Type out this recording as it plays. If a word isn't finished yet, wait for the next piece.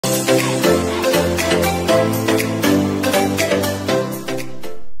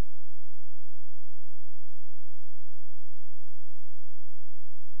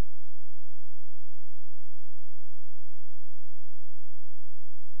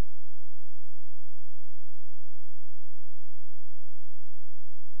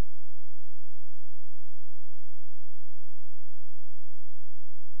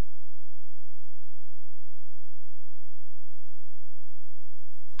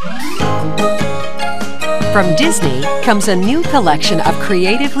From Disney comes a new collection of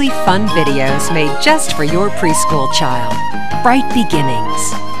creatively fun videos made just for your preschool child. Bright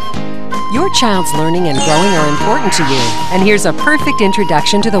Beginnings. Your child's learning and growing are important to you, and here's a perfect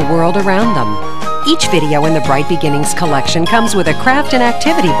introduction to the world around them. Each video in the Bright Beginnings collection comes with a craft and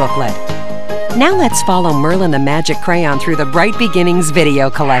activity booklet. Now let's follow Merlin the Magic Crayon through the Bright Beginnings video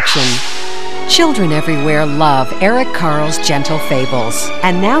collection. Children everywhere love Eric Carle's gentle fables,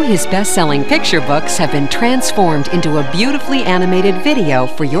 and now his best-selling picture books have been transformed into a beautifully animated video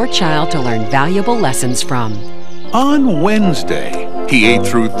for your child to learn valuable lessons from. On Wednesday, he ate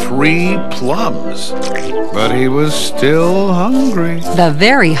through 3 plums, but he was still hungry. The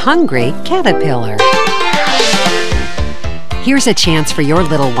Very Hungry Caterpillar. Here's a chance for your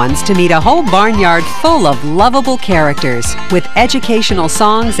little ones to meet a whole barnyard full of lovable characters with educational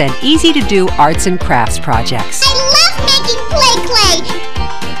songs and easy-to-do arts and crafts projects. I love making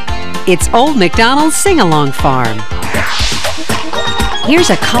play. It's Old MacDonald's Sing-Along Farm. Here's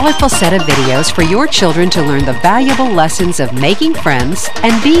a colorful set of videos for your children to learn the valuable lessons of making friends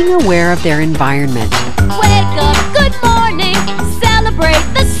and being aware of their environment. Wake up, good morning, celebrate,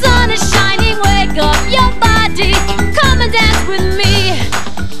 the sun is shining, wake up your body, come and dance with me.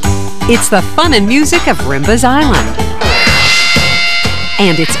 It's the fun and music of Rimba's Island.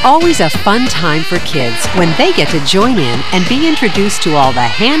 And it's always a fun time for kids when they get to join in and be introduced to all the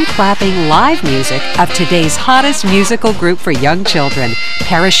hand-clapping live music of today's hottest musical group for young children,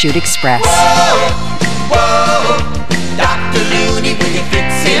 Parachute Express. Whoa, whoa, Dr. Looney, will you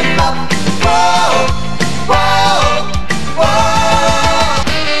fix him up? Whoa, whoa, whoa.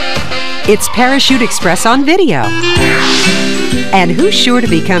 It's Parachute Express on video. And who's sure to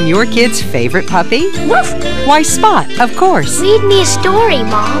become your kid's favorite puppy? Woof! Why, Spot, of course. Read me a story,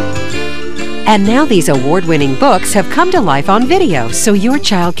 Mom. And now these award-winning books have come to life on video, so your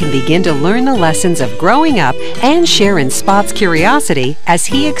child can begin to learn the lessons of growing up and share in Spot's curiosity as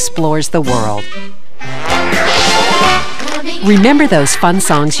he explores the world. Remember those fun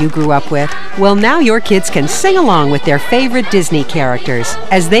songs you grew up with? Well, now your kids can sing along with their favorite Disney characters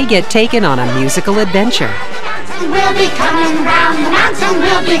as they get taken on a musical adventure. We'll be coming round the mountain,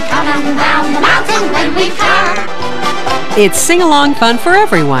 we'll be coming round the mountain when we come. It's sing-along fun for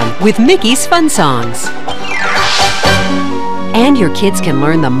everyone with Mickey's Fun Songs. And your kids can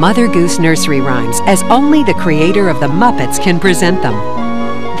learn the Mother Goose nursery rhymes as only the creator of the Muppets can present them.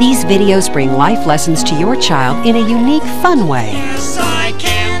 These videos bring life lessons to your child in a unique, fun way. Yes, I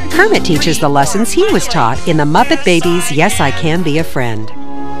can. Kermit teaches the lessons he was taught in the Muppet Babies' Yes, I Can Be a Friend.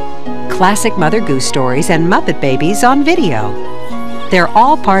 Classic Mother Goose stories and Muppet Babies on video. They're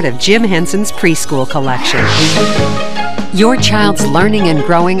all part of Jim Henson's preschool collection. Your child's learning and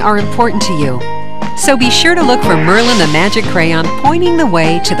growing are important to you, so be sure to look for Merlin the Magic Crayon pointing the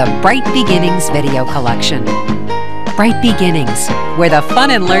way to the Bright Beginnings video collection. Bright Beginnings, where the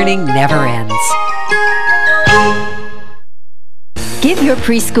fun and learning never ends. Give your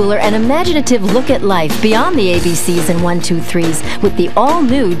preschooler an imaginative look at life beyond the ABCs and 1, 2, 3s with the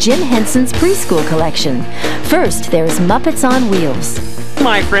all-new Jim Henson's Preschool Collection. First, there's Muppets on Wheels.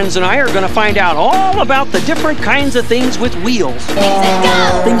 My friends and I are going to find out all about the different kinds of things with wheels.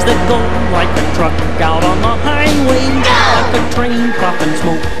 Things that go like a truck out on the highway, like a train puffing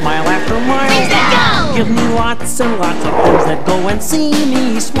smoke mile after mile. Give me lots and lots of things that go and see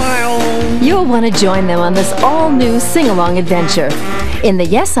me smile. You'll want to join them on this all-new sing-along adventure. In the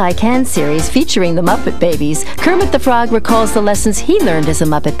Yes, I Can series featuring the Muppet Babies, Kermit the Frog recalls the lessons he learned as a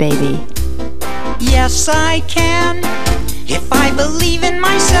Muppet baby. Yes, I can. If I believe in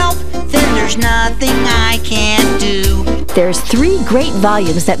myself, then there's nothing I can't do. There's 3 great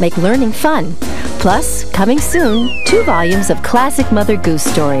volumes that make learning fun. Plus, coming soon, 2 volumes of classic Mother Goose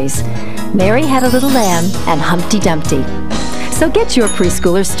stories. Mary Had a Little Lamb and Humpty Dumpty. So get your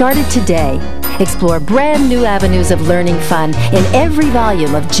preschooler started today. Explore brand new avenues of learning fun in every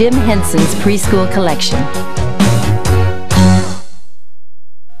volume of Jim Henson's Preschool Collection.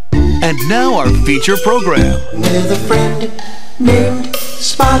 And now our feature program. With a friend named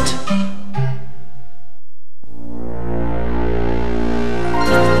Spot.